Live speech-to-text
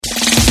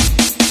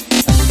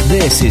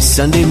This is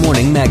Sunday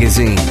Morning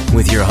Magazine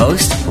with your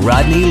host,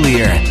 Rodney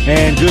Lear.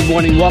 And good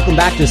morning. Welcome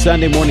back to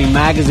Sunday Morning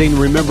Magazine.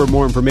 Remember,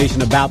 more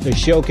information about the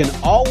show can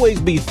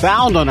always be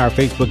found on our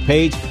Facebook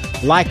page.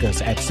 Like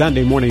us at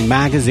Sunday Morning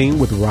Magazine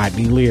with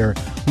Rodney Lear.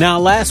 Now,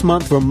 last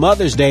month for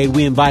Mother's Day,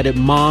 we invited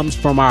moms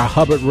from our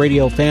Hubbard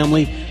Radio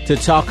family to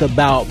talk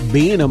about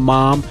being a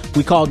mom.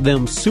 We called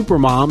them super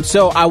moms.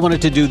 So I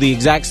wanted to do the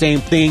exact same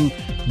thing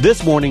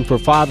this morning for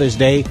Father's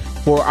Day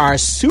for our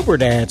super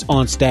dads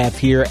on staff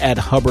here at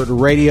Hubbard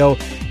Radio.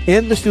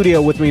 In the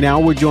studio with me now,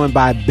 we're joined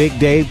by Big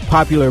Dave,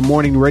 popular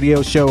morning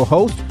radio show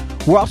host.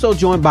 We're also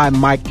joined by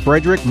Mike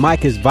Frederick.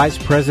 Mike is Vice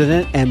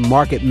President and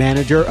Market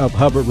Manager of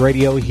Hubbard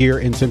Radio here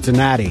in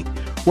Cincinnati.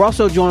 We're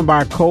also joined by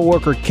our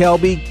co-worker,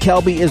 Kelby.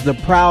 Kelby is the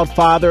proud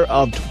father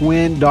of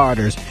twin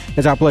daughters.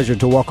 It's our pleasure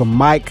to welcome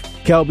Mike,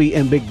 Kelby,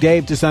 and Big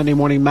Dave to Sunday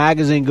Morning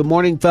Magazine. Good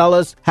morning,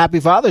 fellas.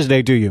 Happy Father's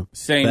Day to you.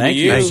 Same to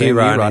you. Thank you,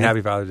 Ron.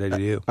 Happy Father's Day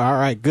to you. All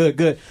right,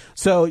 good.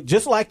 So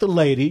just like the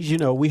ladies, you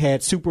know, we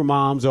had super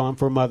moms on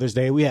for Mother's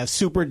Day. We have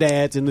super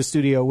dads in the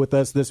studio with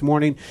us this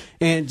morning.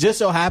 And just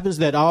so happens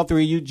that all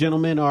three of you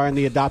gentlemen are in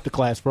the Adopt a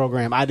Class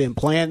program. I didn't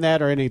plan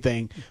that or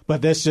anything,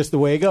 but that's just the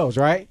way it goes,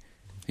 right?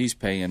 He's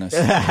paying us.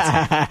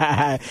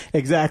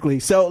 Exactly.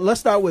 So let's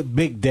start with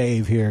Big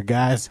Dave here,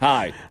 guys.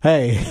 Hi.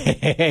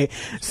 Hey.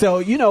 So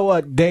you know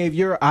what, Dave?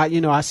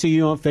 I see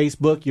you on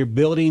Facebook. You're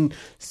building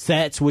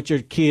sets with your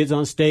kids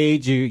on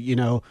stage.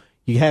 You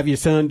have your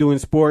son doing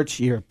sports.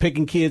 You're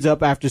picking kids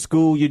up after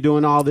school. You're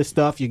doing all this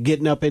stuff. You're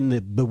getting up in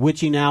the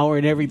bewitching hour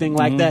and everything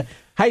like that.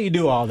 How you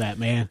do all that,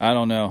 man? I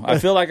don't know. I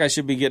feel like I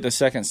should be getting a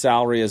second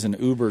salary as an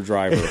Uber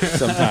driver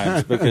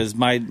sometimes because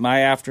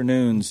my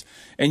afternoons.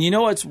 And you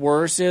know what's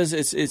worse is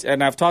it's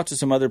and I've talked to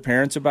some other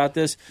parents about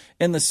this.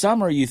 In the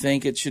summer, you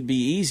think it should be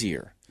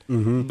easier,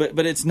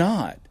 but it's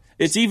not.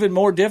 It's even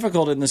more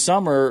difficult in the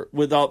summer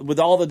with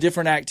all the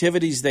different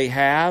activities they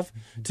have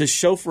to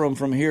chauffeur them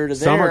from here to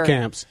there. Summer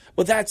camps.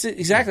 Well, that's it.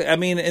 Exactly. I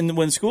mean, and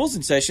when school's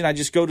in session, I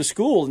just go to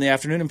school in the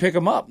afternoon and pick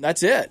them up.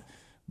 That's it.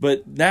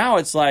 But now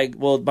it's like,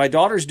 well, my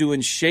daughter's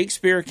doing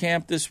Shakespeare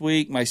camp this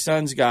week. My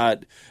son's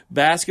got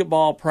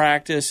basketball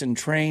practice and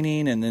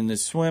training, and then the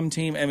swim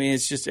team. I mean,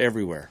 it's just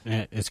everywhere.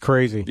 It's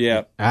crazy.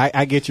 Yeah.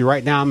 I get you.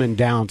 Right now I'm in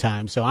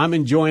downtime, so I'm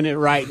enjoying it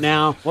right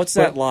now. What's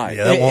that like?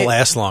 Yeah, that won't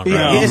last long.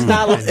 Right?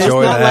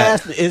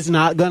 It's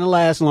not going to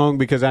last long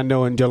because I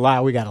know in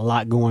July we got a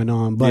lot going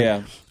on. But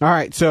yeah. All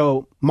right,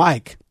 so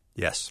Mike.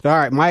 Yes. All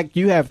right, Mike,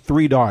 you have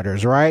 3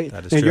 daughters, right?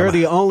 That is and true. You're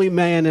the only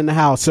man in the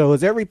house. So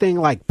is everything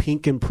like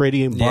pink and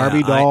pretty and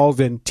Barbie dolls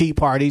and tea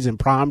parties and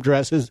prom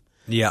dresses?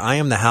 Yeah, I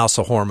am the house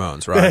of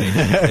hormones, right?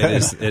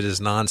 It is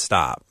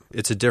nonstop.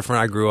 It's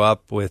I grew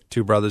up with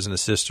 2 brothers and a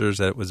sister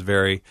that was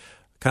very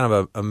kind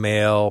of a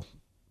male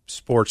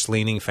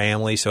sports-leaning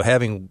family. So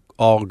having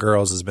all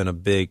girls has been a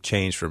big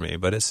change for me,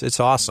 but it's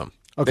awesome.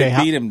 Okay,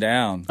 They beat him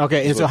down.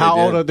 Okay, and so how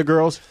old are the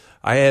girls?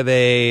 I have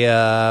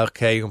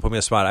you can put me on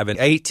the spot. I have an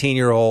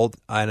 18-year-old,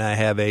 and I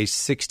have a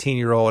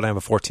 16-year-old, and I have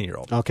a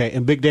 14-year-old. Okay,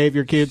 and Big Dave,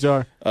 your kids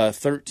are?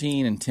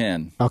 13 and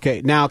 10.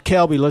 Okay, now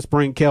Kelby, let's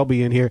bring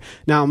Kelby in here.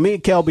 Now, me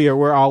and Kelby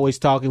we're always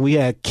talking. We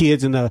had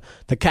kids in the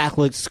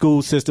Catholic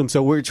school system,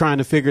 so we're trying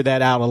to figure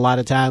that out a lot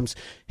of times.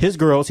 His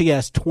girls, he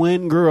has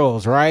twin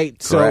girls, right?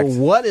 Correct. So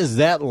what is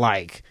that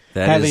like?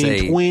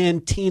 Having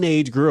twin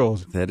teenage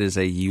girls. That is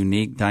a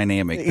unique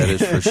dynamic, that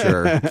is for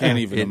sure. Can't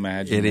even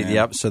imagine that.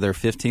 Yep, so they're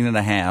 15 and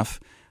a half,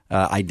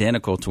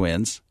 identical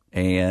twins.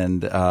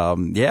 And,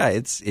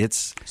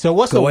 it's So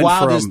what's the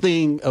wildest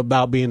thing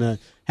about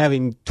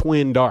having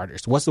twin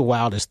daughters? What's the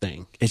wildest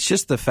thing? It's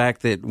just the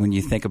fact that when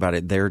you think about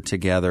it, they're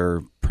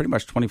together pretty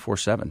much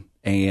 24/7.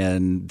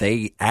 And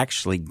they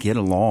actually get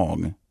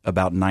along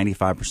about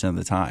 95% of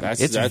the time.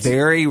 It's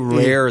very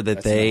rare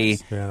that they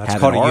that's have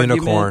called an a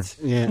argument. unicorn.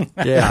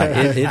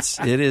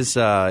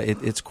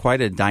 It's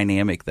quite a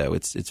dynamic though.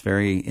 It's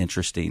very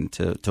interesting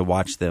to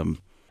watch them.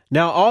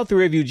 Now, all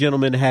 3 of you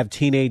gentlemen have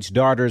teenage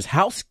daughters.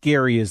 How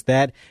scary is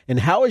that? And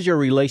how is your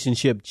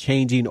relationship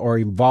changing or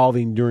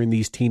evolving during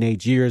these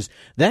teenage years?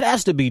 That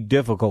has to be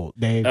difficult,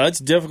 Dave. It's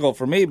difficult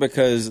for me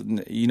because,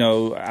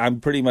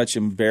 I'm pretty much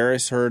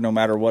embarrass her no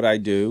matter what I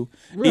do.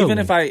 Really? Even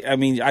if I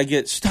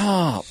get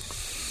stop.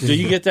 Do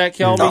you get that,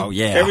 Kelby? Oh,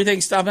 yeah. Everything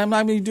stopped. I'm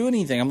not going to do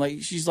anything.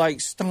 She's like,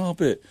 stop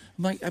it.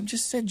 I'm like, I've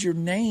just said your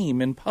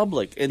name in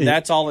public, and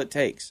that's all it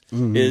takes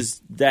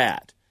is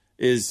that.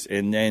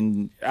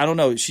 And I don't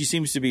know. She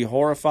seems to be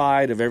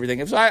horrified of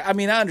everything. So I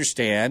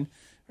understand.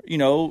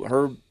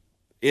 Her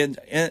in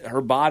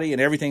her body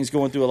and everything's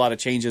going through a lot of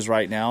changes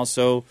right now.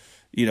 So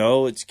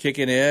it's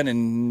kicking in,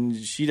 and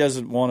she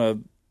doesn't want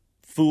to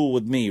fool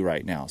with me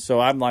right now. So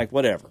I'm like,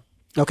 whatever.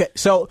 Okay,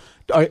 so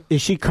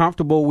is she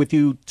comfortable with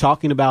you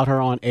talking about her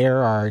on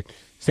air or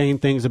saying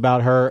things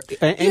about her?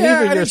 And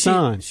even your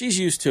son. She's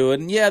used to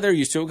it. And they're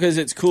used to it because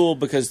it's cool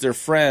because their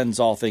friends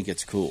all think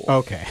it's cool.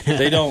 Okay.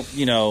 They don't,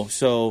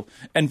 so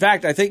in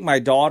fact, I think my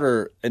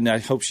daughter, and I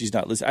hope she's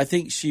not listening, I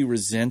think she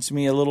resents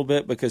me a little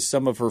bit because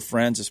some of her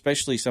friends,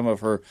 especially some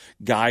of her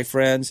guy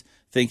friends,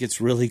 think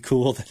it's really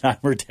cool that I'm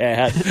her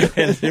dad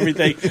and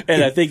everything,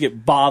 and I think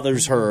it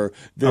bothers her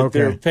that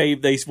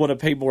they want to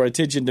pay more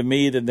attention to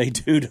me than they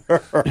do to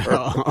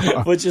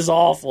her, which is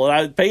awful. And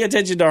I pay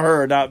attention to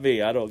her, not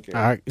me. I don't care.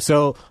 All right.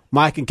 So,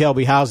 Mike and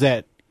Kelby, how's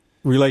that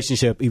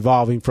relationship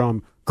evolving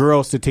from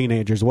girls to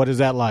teenagers? What is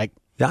that like?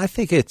 Yeah, I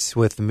think it's,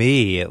 with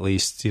me at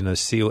least,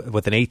 see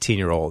with an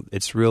 18-year-old,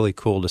 it's really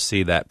cool to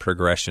see that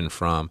progression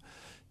from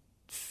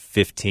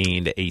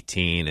 15 to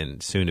 18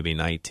 and soon to be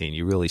 19.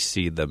 You really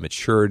see the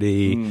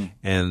maturity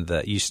and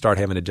you start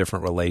having a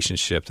different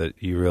relationship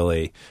that you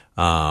really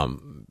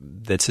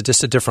that's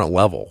just a different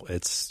level.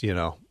 It's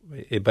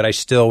but I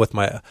still, with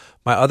my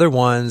other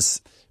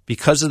ones,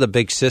 because of the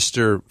big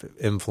sister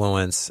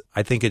influence,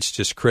 I think it's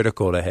just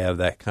critical to have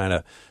that kind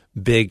of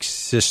big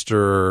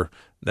sister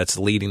that's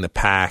leading the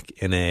pack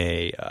in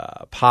a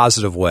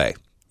positive way.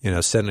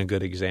 Setting a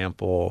good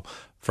example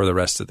for the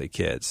rest of the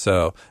kids.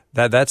 So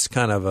that's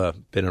kind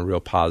of been a real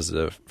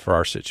positive for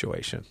our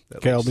situation.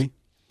 Kelby?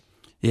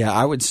 Yeah,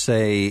 I would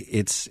say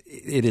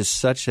it is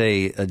such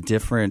a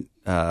different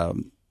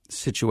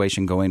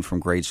situation going from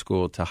grade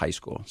school to high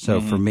school. So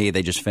for me,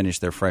 they just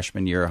finished their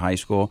freshman year of high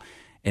school.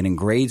 And in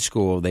grade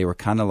school, they were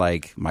kind of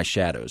like my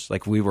shadows.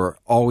 Like, we were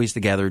always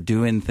together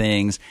doing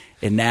things.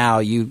 And now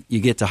you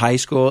get to high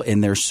school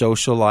and their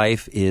social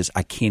life is,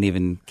 I can't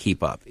even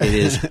keep up. It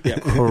is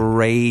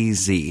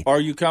crazy.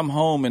 Or you come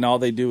home and all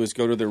they do is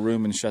go to their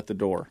room and shut the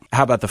door.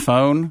 How about the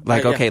phone?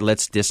 Like, okay,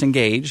 let's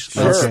disengage.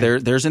 Sure.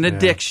 There's an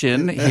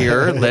addiction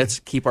here.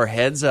 Let's keep our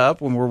heads up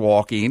when we're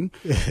walking,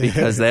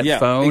 because that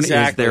phone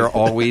is, they're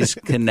always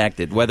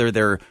connected, whether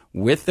they're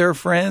with their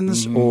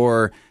friends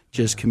or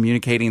just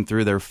communicating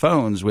through their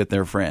phones with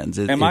their friends.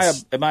 Am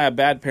I a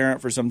bad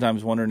parent for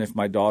sometimes wondering if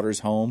my daughter's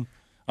home?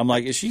 I'm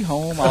like, is she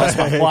home? I'll ask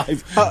my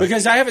wife,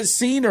 because I haven't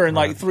seen her in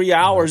like 3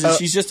 hours, and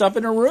she's just up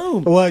in her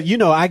room. Well,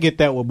 I get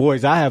that with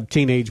boys. I have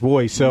teenage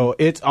boys, so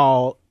it's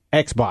all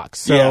Xbox.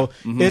 So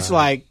it's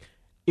like,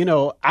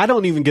 I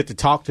don't even get to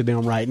talk to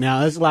them right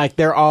now. It's like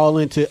they're all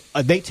into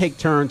they take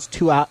turns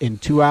 2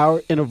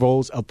 hour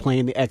intervals of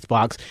playing the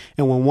Xbox,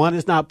 and when one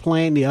is not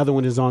playing, the other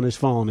one is on his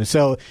phone. And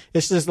so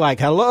it's just like,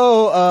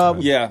 hello,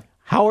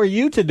 how are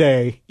you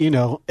today?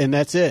 And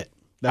that's it.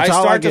 That's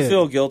I start to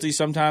feel guilty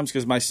sometimes,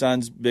 because my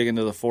son's big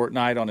into the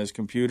Fortnite on his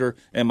computer,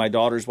 and my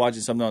daughter's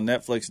watching something on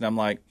Netflix, and I'm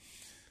like,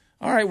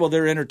 all right, well,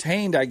 they're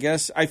entertained, I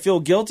guess. I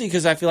feel guilty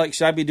because I feel like,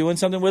 should I be doing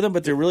something with them?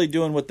 But they're really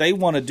doing what they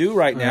want to do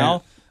right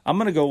now. I'm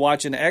going to go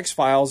watch an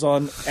X-Files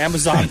on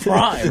Amazon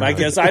Prime, I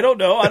guess. I don't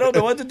know. I don't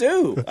know what to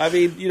do. I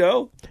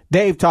mean,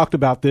 Dave talked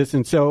about this,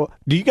 and so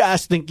do you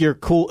guys think you're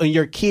cool? In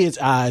your kids'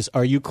 eyes,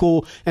 are you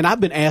cool? And I've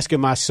been asking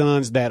my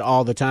sons that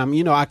all the time.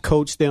 I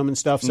coach them and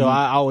stuff, so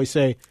I always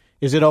say,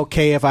 is it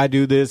okay if I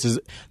do this? I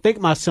think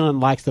my son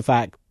likes the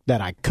fact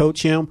that I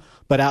coach him,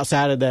 but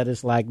outside of that,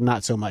 it's like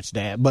not so much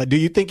dad. But do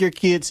you think your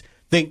kids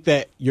think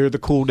that you're the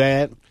cool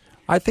dad?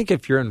 I think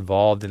if you're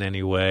involved in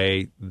any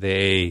way,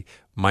 they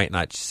might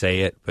not say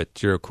it,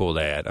 but you're a cool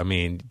dad. I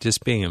mean,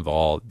 just being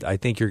involved, I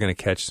think you're going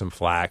to catch some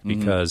flack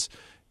because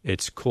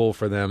it's cool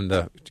for them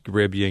to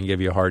rib you and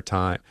give you a hard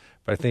time.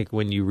 But I think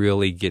when you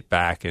really get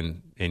back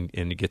and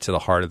get to the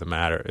heart of the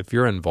matter, if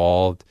you're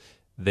involved,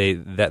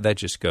 that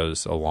just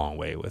goes a long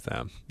way with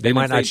them. They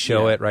might not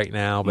show it right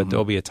now, but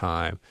there'll be a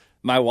time.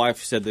 My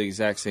wife said the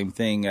exact same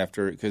thing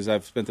because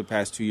I've spent the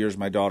past 2 years,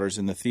 my daughter's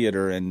in the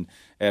theater and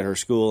at her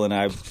school, and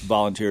I've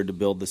volunteered to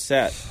build the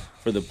set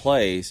for the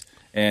plays.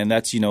 And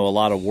that's, a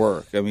lot of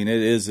work. I mean,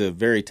 it is a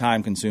very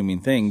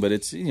time-consuming thing, but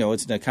it's,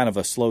 it's a kind of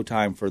a slow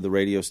time for the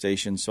radio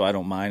station, so I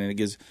don't mind.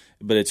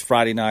 But it's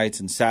Friday nights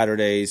and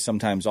Saturdays,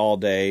 sometimes all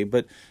day.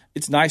 But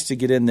it's nice to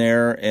get in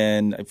there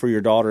and for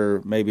your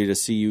daughter maybe to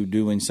see you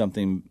doing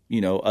something,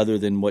 other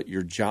than what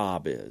your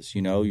job is.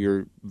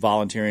 You're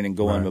volunteering and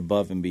going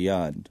above and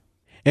beyond.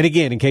 And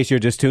again, in case you're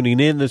just tuning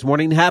in this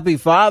morning, happy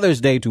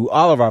Father's Day to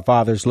all of our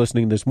fathers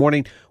listening this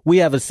morning. We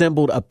have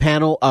assembled a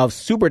panel of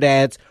super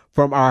dads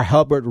from our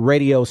Hubbard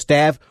radio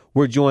staff.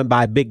 We're joined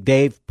by Big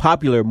Dave,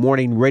 popular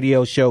morning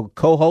radio show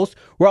co-host.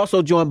 We're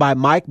also joined by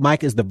Mike.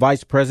 Mike is the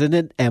vice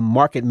president and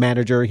market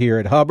manager here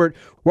at Hubbard.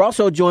 We're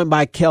also joined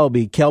by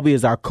Kelby. Kelby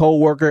is our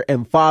co-worker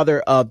and father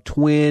of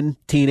twin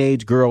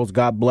teenage girls.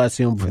 God bless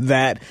him for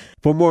that.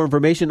 For more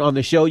information on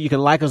the show, you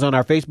can like us on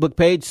our Facebook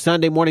page,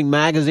 Sunday Morning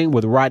Magazine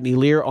with Rodney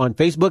Lear on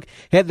Facebook.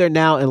 Head there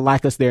now and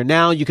like us there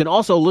now. You can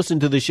also listen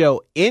to the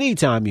show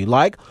anytime you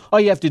like. All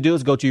you have to do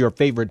is go to your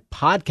favorite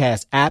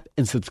podcast app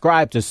and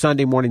subscribe to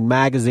Sunday Morning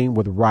Magazine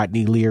with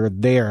Rodney Lear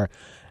there.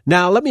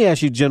 Now, let me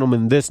ask you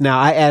gentlemen this. Now,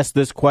 I asked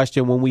this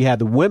question when we had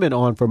the women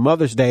on for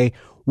Mother's Day.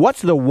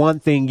 What's the one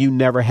thing you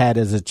never had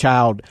as a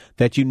child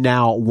that you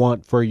now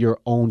want for your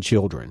own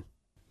children?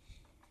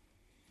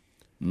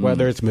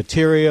 Whether it's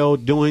material,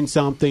 doing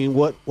something,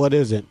 what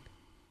is it?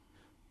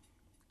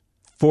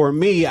 For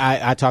me,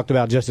 I talked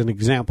about just an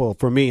example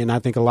for me, and I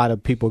think a lot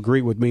of people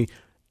agree with me,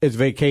 is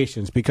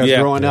vacations. Because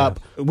growing up,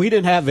 we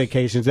didn't have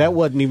vacations. That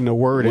wasn't even a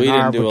word in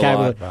our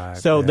vocabulary.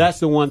 So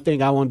that's the one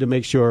thing I wanted to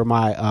make sure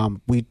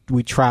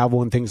we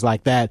travel and things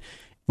like that.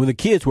 When the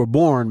kids were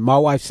born, my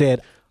wife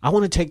said, I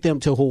want to take them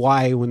to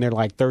Hawaii when they're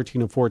like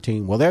 13 and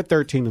 14. Well, they're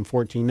 13 and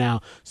 14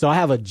 now. So I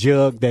have a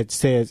jug that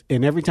says,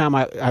 and every time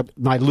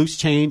my loose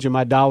change and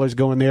my dollars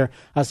go in there,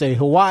 I say,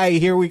 Hawaii,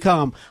 here we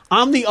come.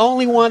 I'm the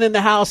only one in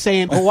the house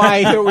saying,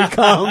 Hawaii, here we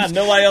come.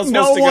 Nobody else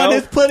no wants to one go?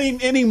 is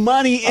putting any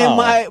money in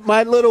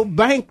my little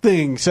bank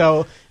thing.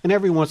 So, and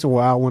every once in a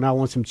while, when I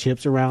want some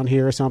chips around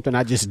here or something,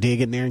 I just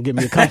dig in there and give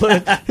me a couple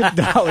of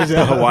dollars.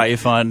 The Hawaii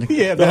Fund.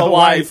 Yeah, the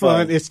Hawaii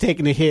Fund is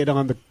taking a hit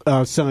on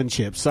the sun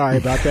chips. Sorry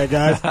about that,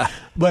 guys.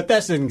 But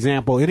that's an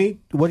example.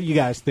 What do you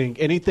guys think?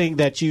 Anything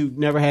that you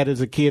never had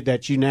as a kid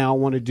that you now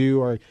want to do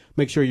or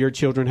make sure your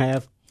children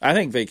have? I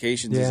think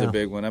vacations is a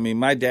big one. I mean,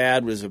 my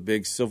dad was a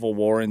big Civil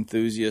War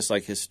enthusiast,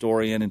 like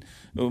historian,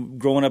 and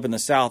growing up in the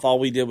South, all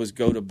we did was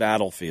go to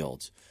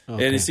battlefields.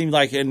 Okay. And it seemed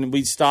like, and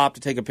we'd stop to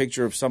take a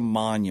picture of some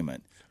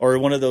monument or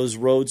one of those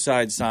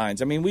roadside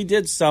signs. I mean, we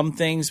did some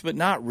things, but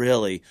not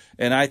really.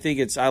 And I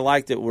think I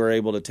like that we're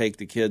able to take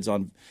the kids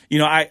on. You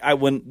know,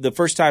 when the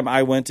first time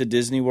I went to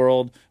Disney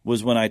World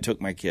was when I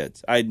took my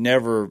kids.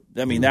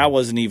 That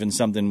wasn't even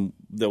something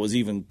that was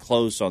even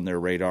close on their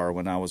radar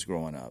when I was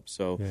growing up.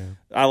 So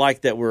I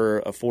like that we're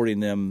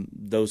affording them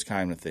those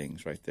kind of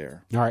things right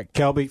there. All right,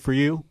 Kelby, for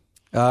you?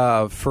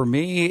 For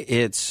me,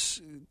 it's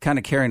kind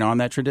of carrying on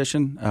that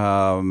tradition.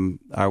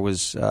 I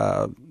was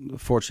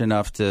fortunate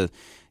enough to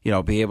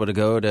be able to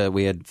go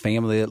we had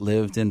family that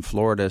lived in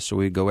Florida, so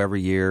we'd go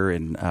every year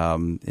and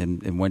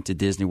went to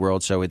Disney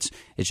World. So it's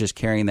just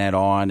carrying that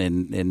on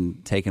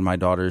and taking my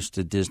daughters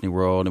to Disney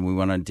World, and we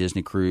went on a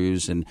Disney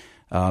cruise, and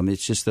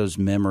it's just those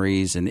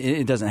memories. And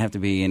it doesn't have to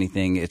be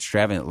anything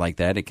extravagant like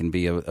that. It can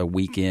be a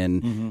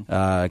weekend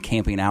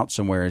camping out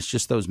somewhere. It's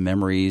just those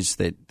memories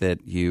that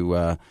you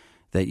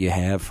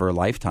have for a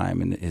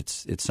lifetime, and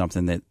it's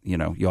something that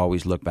you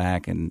always look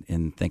back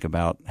and think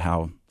about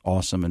how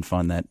awesome and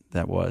fun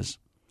that was.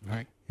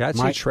 Right. Yeah, I'd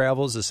say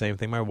travel is the same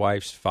thing. My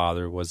wife's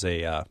father was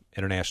a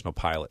international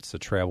pilot, so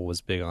travel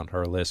was big on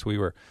her list.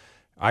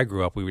 I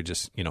grew up, we were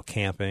just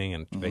camping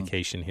and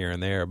vacation here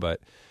and there, but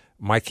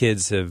my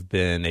kids have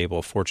been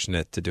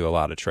fortunate to do a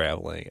lot of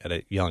traveling at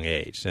a young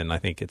age, and I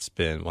think it's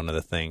been one of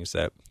the things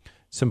that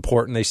it's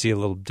important. They see a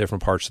little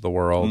different parts of the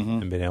world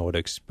and being able to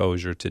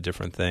exposure to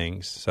different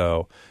things.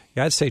 So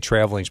yeah, I'd say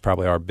traveling is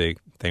probably our big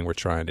thing we're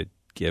trying to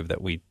give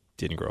that we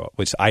didn't grow up,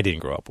 which I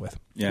didn't grow up with.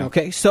 Yeah.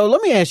 Okay, so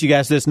let me ask you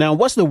guys this now.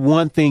 What's the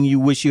one thing you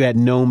wish you had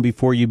known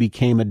before you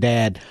became a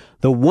dad?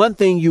 The one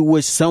thing you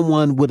wish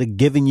someone would have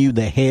given you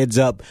the heads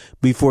up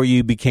before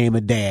you became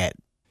a dad?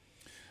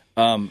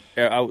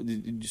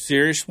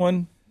 Serious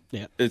one?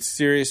 Yeah. It's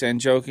serious and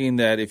joking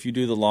that if you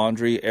do the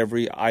laundry,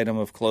 every item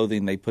of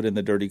clothing they put in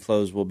the dirty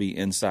clothes will be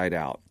inside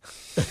out.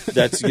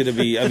 That's going to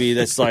be,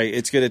 that's like,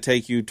 it's going to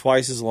take you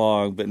twice as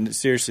long. But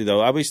seriously, though,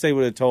 I wish they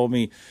would have told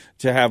me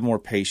to have more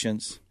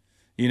patience.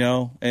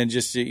 And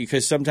just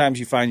because sometimes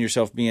you find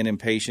yourself being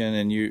impatient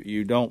and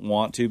you don't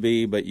want to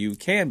be, but you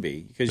can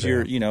be because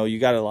you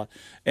got a lot.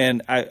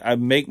 And I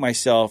make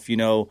myself,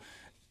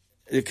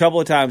 a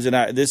couple of times,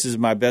 and this is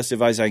my best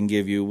advice I can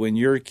give you. When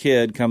your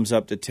kid comes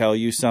up to tell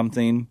you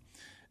something,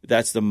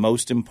 that's the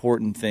most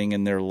important thing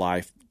in their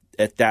life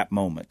at that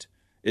moment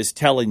is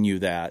telling you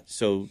that.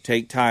 So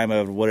take time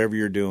out of whatever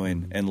you're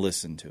doing and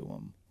listen to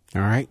them.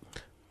 All right.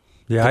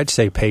 Yeah, I'd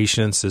say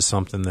patience is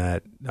something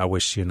that I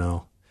wish,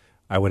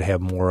 I would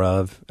have more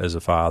of as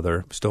a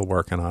father. Still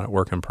working on it,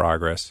 work in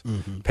progress.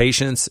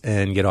 Patience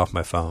and get off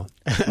my phone.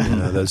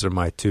 Those are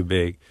my two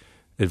big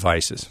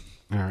advices.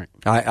 All right.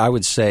 I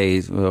would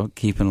say,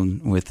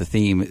 keeping with the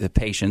theme, the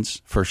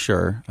patience for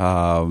sure.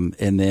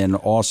 And then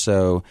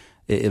also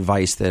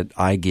advice that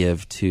I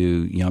give to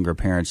younger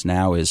parents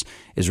now is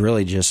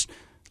really just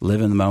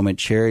live in the moment,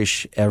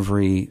 cherish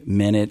every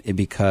minute,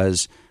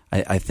 because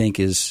I think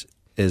as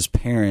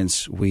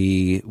parents,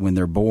 when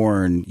they're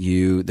born,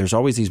 there's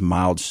always these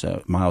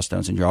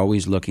milestones, and you're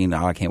always looking.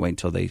 I can't wait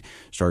until they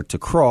start to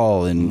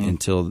crawl and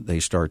until they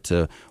start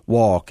to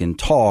walk and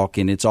talk,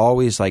 and it's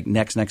always like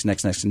next,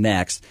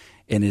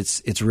 and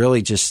it's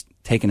really just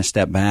taking a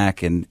step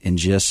back and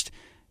just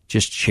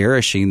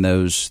cherishing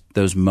those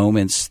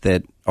moments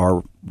that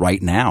are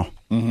right now.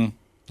 Mm-hmm.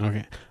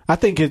 Okay, I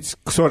think it's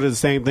sort of the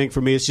same thing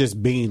for me. It's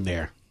just being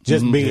there.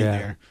 Just being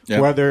there,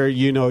 whether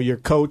you're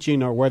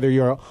coaching or whether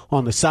you're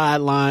on the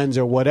sidelines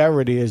or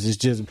whatever it is, it's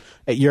just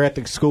you're at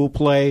the school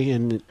play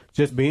and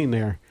just being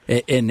there.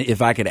 And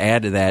if I could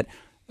add to that,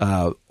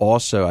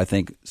 also I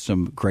think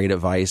some great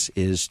advice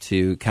is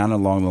to kind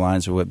of along the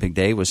lines of what Big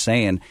Dave was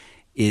saying.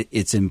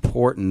 It's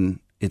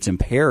important, it's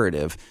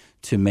imperative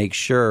to make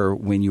sure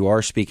when you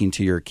are speaking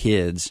to your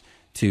kids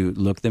to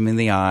look them in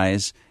the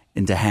eyes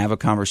and to have a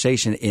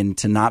conversation and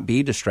to not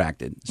be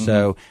distracted.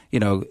 So,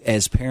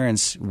 as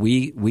parents,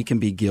 we can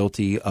be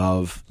guilty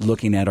of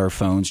looking at our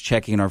phones,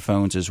 checking our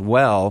phones as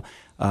well.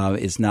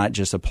 It's not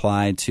just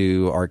applied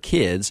to our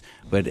kids,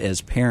 but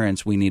as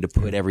parents, we need to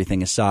put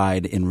everything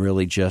aside and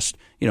really just,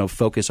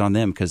 focus on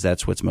them because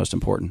that's what's most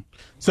important.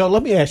 So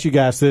let me ask you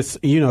guys this.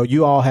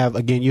 You all have,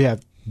 again, you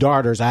have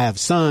daughters. I have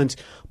sons,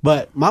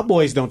 but my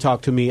boys don't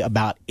talk to me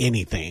about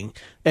anything.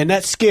 And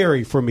that's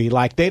scary for me.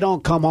 Like, they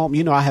don't come home.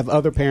 You know, I have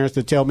other parents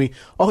that tell me,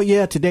 oh,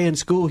 yeah, today in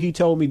school he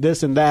told me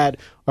this and that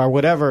or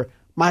whatever.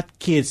 My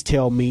kids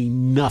tell me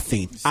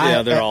nothing.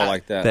 Yeah, they're all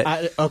like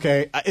that.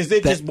 Okay. Is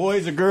it just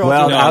boys or girls?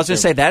 Well, No, I was going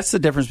to say that's the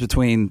difference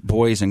between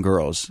boys and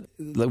girls.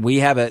 We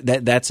have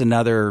that's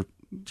another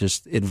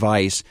just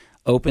advice.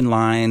 Open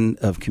line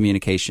of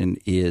communication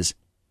is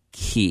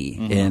key,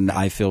 and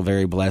I feel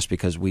very blessed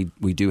because we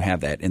do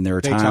have that. And there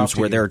are times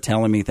where they're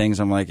telling me things.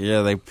 I'm like,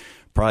 yeah, they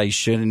probably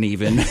shouldn't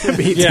even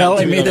be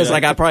telling me this.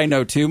 Like, I probably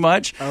know too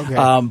much.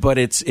 Okay. But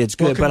it's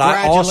good. Well, but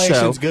I also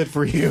congratulations, good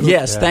for you.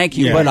 Yes, thank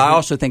you. Yeah. But I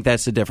also think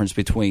that's the difference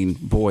between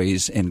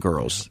boys and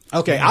girls.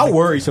 Okay, I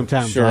worry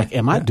sometimes. Sure. Like,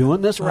 am I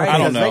doing this right? I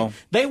don't know.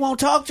 They won't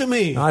talk to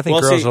me. No, I think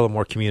girls are a little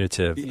more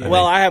communicative.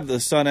 I have the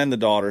son and the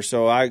daughter,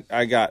 so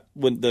I got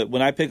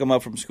when I pick them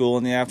up from school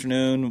in the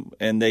afternoon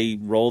and they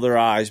roll their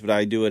eyes, but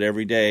I do it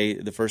every day.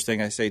 The first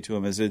thing I say to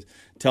them is,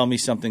 "Tell me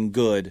something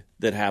good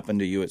that happened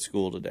to you at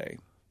school today."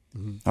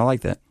 I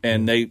like that.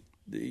 And they,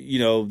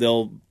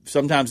 they'll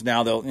sometimes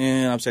now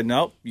I'm saying,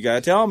 nope, you got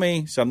to tell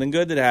me something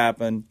good that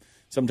happened.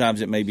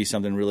 Sometimes it may be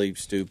something really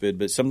stupid,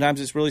 but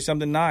sometimes it's really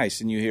something nice,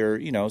 and you hear,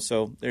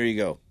 so there you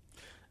go.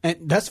 And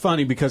that's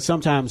funny because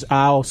sometimes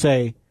I'll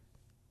say,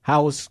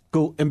 "How was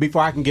school?" And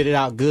before I can get it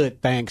out,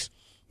 good, thanks.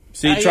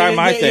 See, try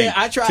my thing. Yeah,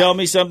 I try. Tell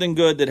me something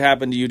good that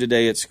happened to you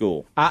today at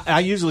school.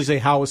 I usually say,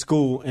 "How was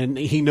school?" And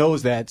he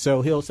knows that,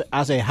 so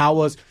I say, "How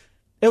was?"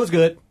 It was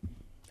good.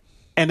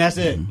 And that's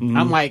it. Mm-hmm.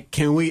 I'm like,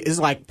 it's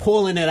like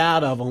pulling it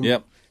out of them.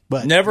 Yep.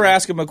 But never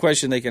ask them a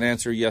question they can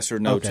answer yes or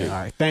no to. All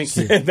right. Thank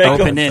you.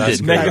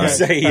 Open-ended. Make them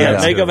say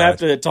yes. Make them have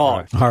to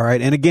talk. All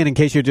right. And again, in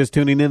case you're just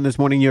tuning in this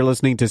morning, you're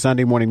listening to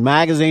Sunday Morning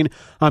Magazine.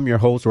 I'm your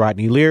host,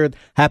 Rodney Lear.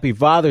 Happy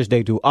Father's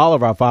Day to all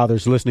of our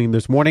fathers listening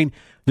this morning.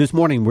 This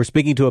morning, we're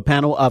speaking to a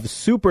panel of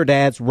super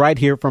dads right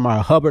here from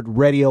our Hubbard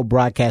Radio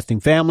broadcasting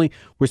family.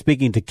 We're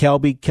speaking to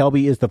Kelby.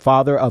 Kelby is the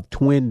father of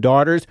twin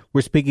daughters.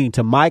 We're speaking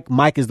to Mike.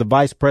 Mike is the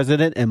vice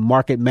president and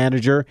market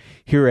manager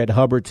here at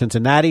Hubbard,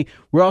 Cincinnati.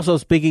 We're also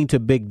speaking to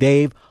Big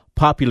Dave,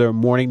 popular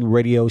morning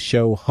radio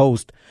show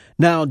host.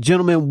 Now,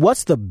 gentlemen,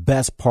 what's the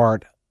best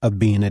part of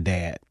being a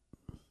dad?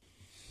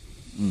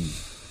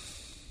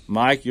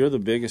 Mike, you're the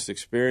biggest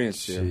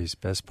experience here. Jeez,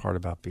 best part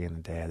about being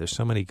a dad. There's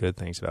so many good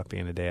things about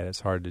being a dad.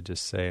 It's hard to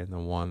just say in the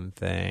one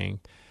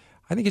thing.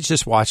 I think it's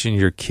just watching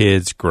your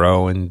kids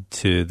grow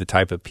into the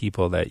type of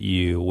people that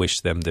you wish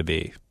them to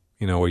be.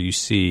 Where you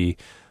see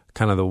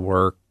kind of the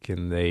work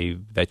and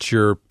that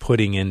you're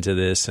putting into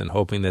this and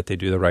hoping that they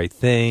do the right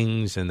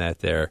things and that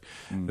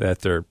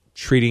they're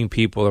treating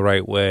people the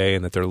right way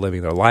and that they're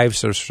living their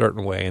lives a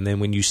certain way. And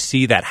then when you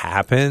see that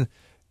happen,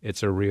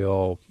 it's a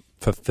real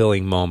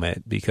fulfilling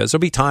moment because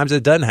there'll be times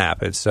it doesn't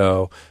happen.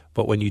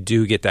 But when you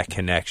do get that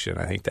connection,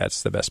 I think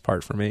that's the best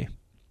part for me.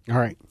 All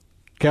right.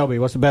 Kelby,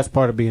 what's the best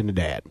part of being a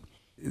dad?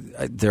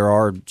 There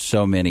are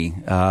so many,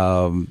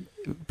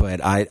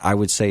 but I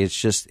would say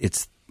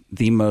it's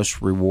the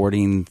most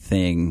rewarding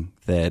thing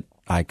that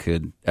I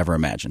could ever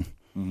imagine.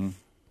 Mm-hmm.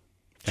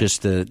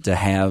 Just to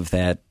have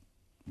that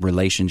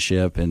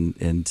relationship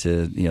and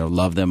to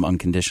love them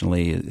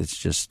unconditionally. It's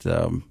just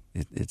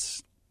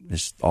it's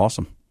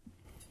awesome.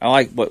 I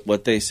like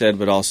what they said,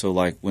 but also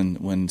like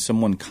when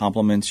someone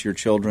compliments your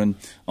children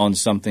on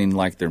something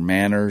like their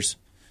manners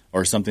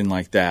or something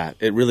like that,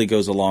 it really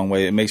goes a long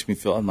way. It makes me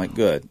feel, I'm like,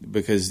 good,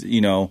 because,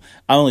 I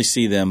only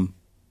see them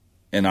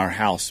in our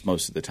house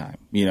most of the time,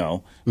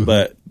 mm-hmm.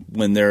 But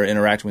when they're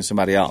interacting with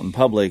somebody out in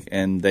public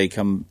and they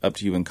come up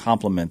to you and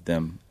compliment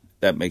them,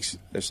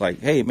 it's like,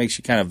 hey, it makes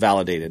you kind of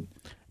validated.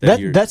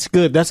 That's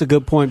good. That's a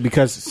good point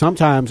because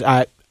sometimes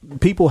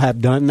people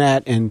have done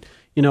that and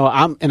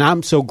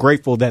I'm so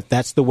grateful that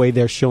that's the way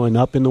they're showing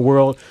up in the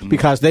world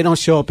because they don't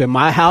show up in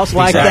my house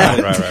like that.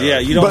 Right. Yeah,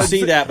 you don't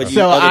see that, but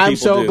so other I'm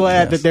people so do.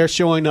 glad that they're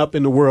showing up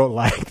in the world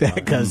like that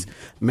because,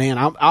 man,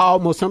 I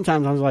almost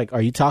sometimes I was like,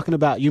 "Are you talking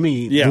about you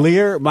mean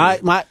Lear, my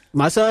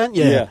son?"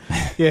 Yeah.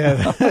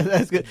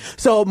 That's good.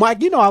 So,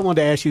 Mike, I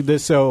wanted to ask you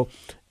this. So,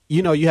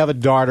 you have a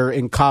daughter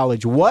in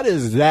college. What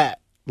is that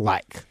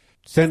like?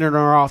 Sending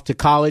her off to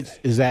college,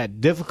 is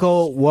that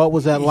difficult? What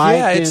was that like?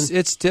 Yeah,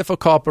 it's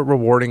difficult but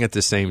rewarding at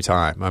the same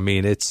time. I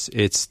mean,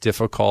 it's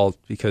difficult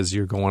because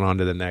you're going on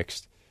to the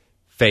next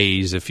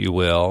phase, if you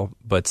will,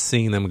 but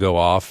seeing them go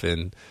off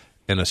in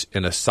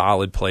a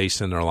solid place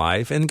in their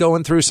life and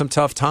going through some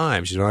tough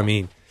times. I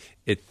mean,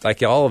 it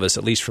like all of us,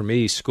 at least for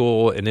me,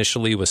 school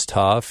initially was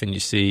tough, and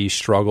you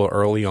struggle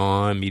early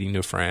on, meeting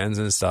new friends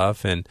and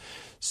stuff, and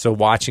so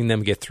watching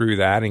them get through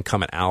that and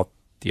coming out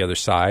the other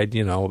side,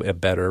 a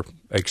better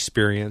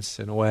experience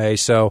in a way.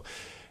 So,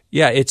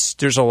 yeah,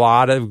 there's a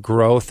lot of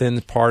growth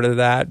in part of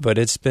that, but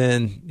it's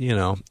been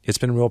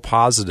real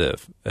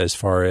positive as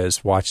far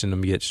as watching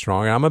them get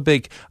stronger. I'm a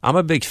big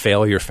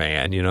failure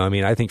fan.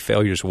 I think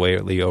failure is way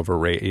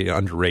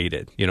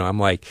underrated. I'm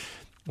like,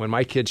 when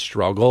my kids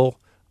struggle,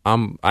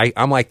 I'm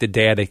like the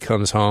dad that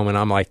comes home and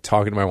I'm like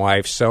talking to my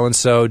wife, so and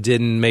so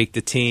didn't make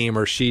the team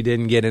or she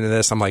didn't get into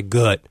this. I'm like,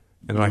 good,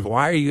 and I'm like,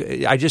 why are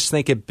you? I just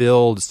think it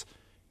builds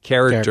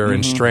character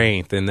and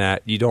strength, and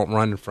that you don't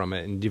run from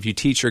it. And if you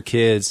teach your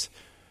kids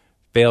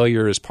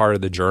failure is part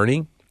of the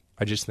journey,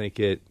 I just think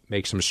it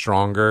makes them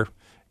stronger.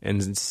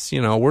 And it's,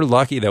 we're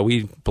lucky that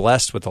we're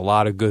blessed with a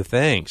lot of good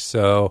things.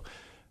 So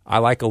I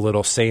like a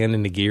little sand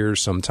in the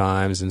gears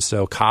sometimes. And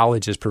so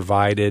college has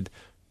provided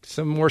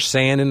some more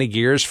sand in the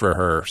gears for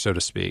her, so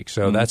to speak.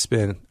 So that's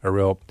been a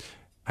real,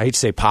 I hate to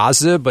say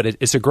positive, but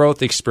it's a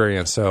growth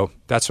experience. So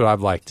that's what I'd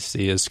like to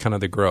see is kind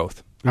of the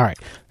growth. All right.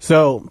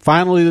 So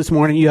finally this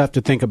morning, you have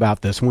to think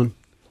about this one.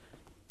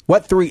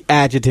 What 3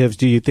 adjectives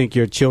do you think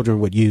your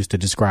children would use to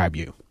describe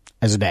you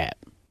as a dad?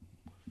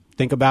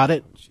 Think about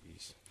it.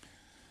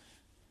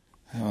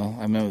 Well,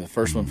 I know the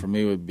first one for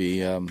me would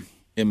be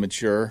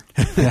immature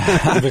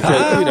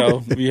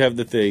because you have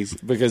the things.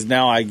 Because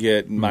now I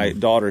get, my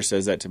daughter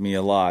says that to me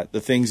a lot.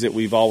 The things that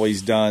we've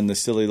always done, the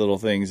silly little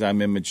things,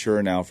 I'm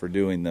immature now for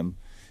doing them.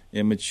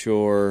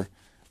 Immature.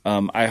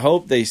 I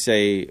hope they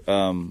say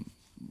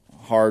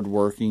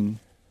hardworking,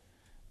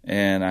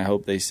 and I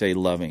hope they say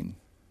loving.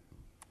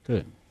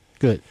 Good.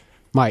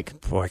 Mike.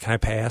 Boy, can I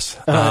pass?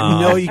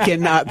 No, you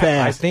cannot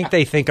pass. I think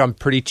they think I'm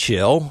pretty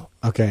chill.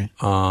 Okay.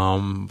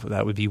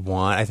 That would be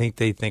one. I think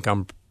they think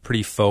I'm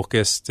pretty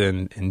focused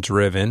and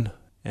driven.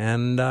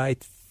 And I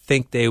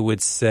think they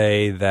would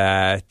say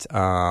that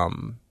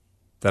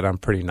that I'm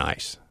pretty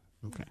nice.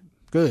 Okay.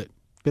 Good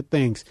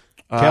things.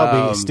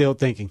 Kelby is still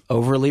thinking.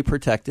 Overly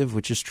protective,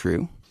 which is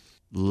true.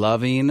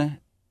 Loving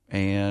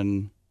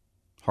and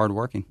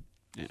hardworking.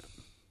 Yeah.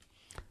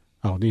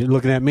 Oh, you're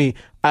looking at me.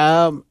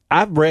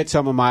 I've read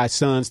some of my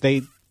sons.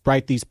 They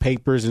write these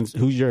papers and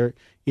who's your,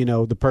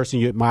 the person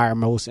you admire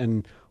most.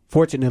 And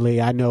fortunately,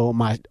 I know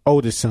my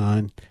oldest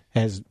son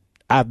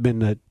I've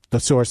been the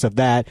source of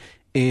that.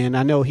 And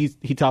I know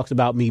he talks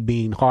about me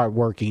being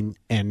hardworking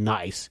and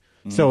nice.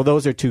 Mm-hmm. So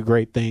those are 2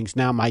 great things.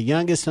 Now, my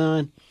youngest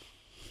son,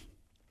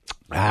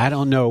 I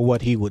don't know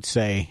what he would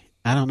say.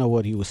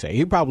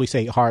 He'd probably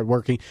say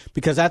hardworking,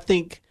 because I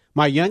think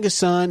my youngest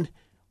son,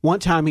 one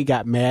time he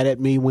got mad at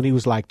me when he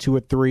was like 2 or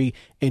 3,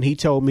 and he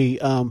told me,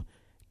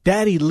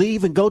 Daddy,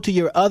 leave and go to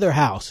your other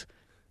house,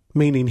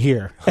 meaning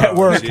here at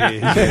work.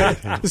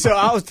 So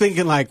I was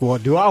thinking like, well,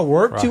 do I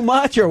work too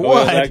much or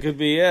what? That could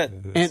be it.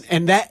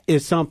 And that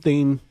is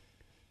something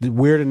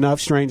weird enough,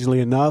 strangely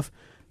enough,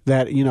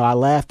 that, I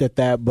laughed at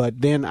that.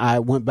 But then I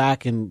went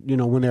back and,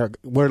 when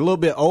we're a little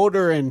bit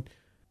older, and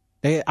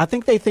I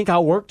think they think I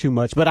work too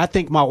much, but I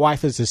think my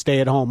wife is a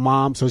stay-at-home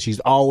mom, so she's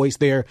always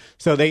there.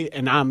 So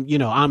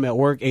I'm at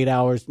work 8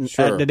 hours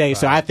a day,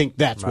 so I think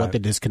that's what the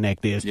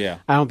disconnect is. Yeah.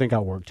 I don't think I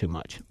work too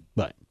much,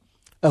 but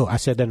I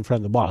said that in front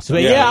of the boss.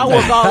 But I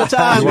work all the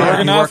time. You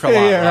work a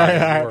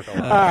lot.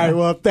 All right.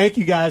 Well, thank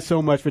you guys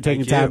so much for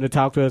taking time to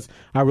talk to us.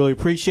 I really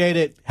appreciate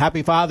it.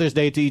 Happy Father's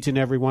Day to each and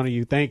every one of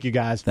you. Thank you,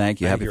 guys. Thank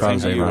you. Happy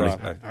Father's Day, Ronnie.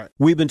 Right.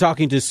 We've been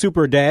talking to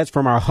super dads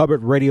from our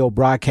Hubbard Radio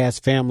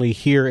broadcast family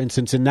here in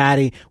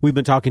Cincinnati. We've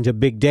been talking to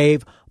Big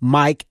Dave,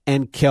 Mike,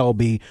 and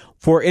Kelby.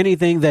 For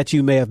anything that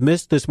you may have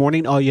missed this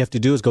morning, all you have to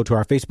do is go to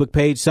our Facebook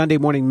page, Sunday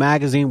Morning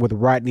Magazine with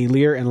Rodney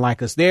Lear, and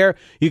like us there.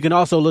 You can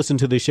also listen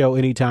to the show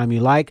anytime you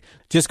like.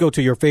 Just go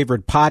to your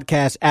favorite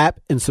podcast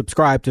app and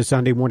subscribe to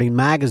Sunday Morning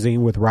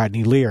Magazine with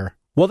Rodney Lear.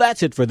 Well,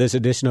 that's it for this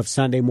edition of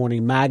Sunday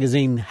Morning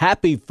Magazine.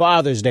 Happy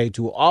Father's Day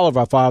to all of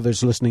our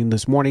fathers listening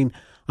this morning.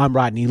 I'm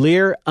Rodney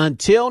Lear.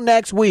 Until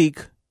next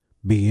week,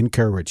 be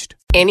encouraged.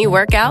 Any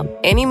workout,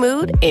 any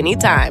mood,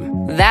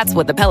 anytime. That's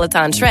what the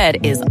Peloton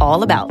Tread is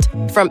all about.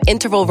 From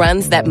interval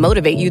runs that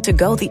motivate you to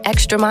go the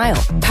extra mile,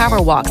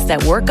 power walks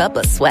that work up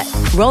a sweat,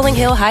 rolling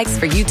hill hikes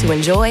for you to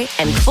enjoy,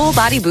 and full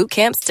body boot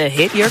camps to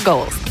hit your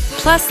goals.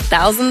 Plus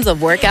thousands of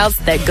workouts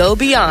that go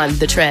beyond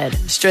the tread.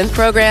 Strength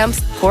programs,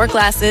 core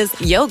classes,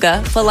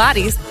 yoga,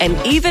 Pilates,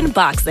 and even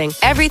boxing.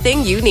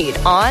 Everything you need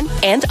on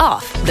and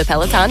off the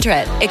Peloton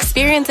Tread.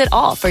 Experience it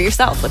all for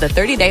yourself with a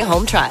 30-day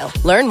home trial.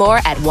 Learn more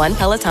at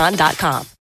onepeloton.com.